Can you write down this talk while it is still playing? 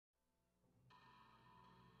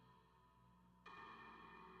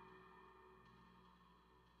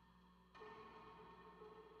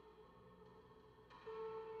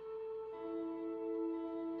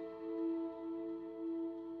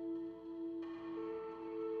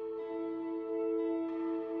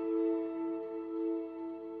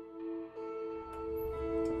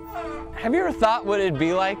Have you ever thought what it'd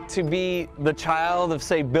be like to be the child of,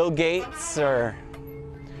 say, Bill Gates or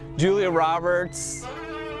Julia Roberts,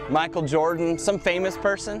 Michael Jordan, some famous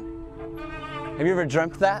person? Have you ever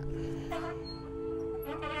dreamt that?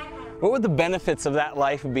 What would the benefits of that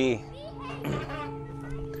life be?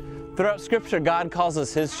 Throughout Scripture, God calls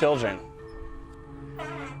us His children.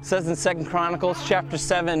 It says in 2 Chronicles chapter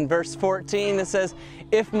 7, verse 14, it says,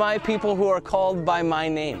 "If my people who are called by my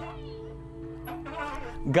name."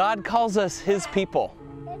 God calls us His people.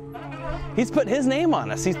 He's put His name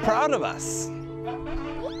on us. He's proud of us.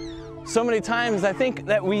 So many times I think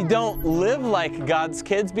that we don't live like God's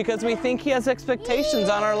kids because we think He has expectations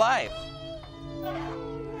on our life.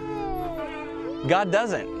 God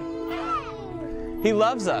doesn't. He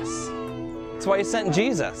loves us. That's why He sent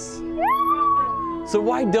Jesus. So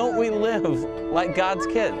why don't we live like God's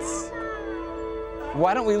kids?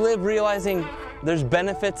 Why don't we live realizing there's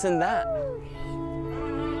benefits in that?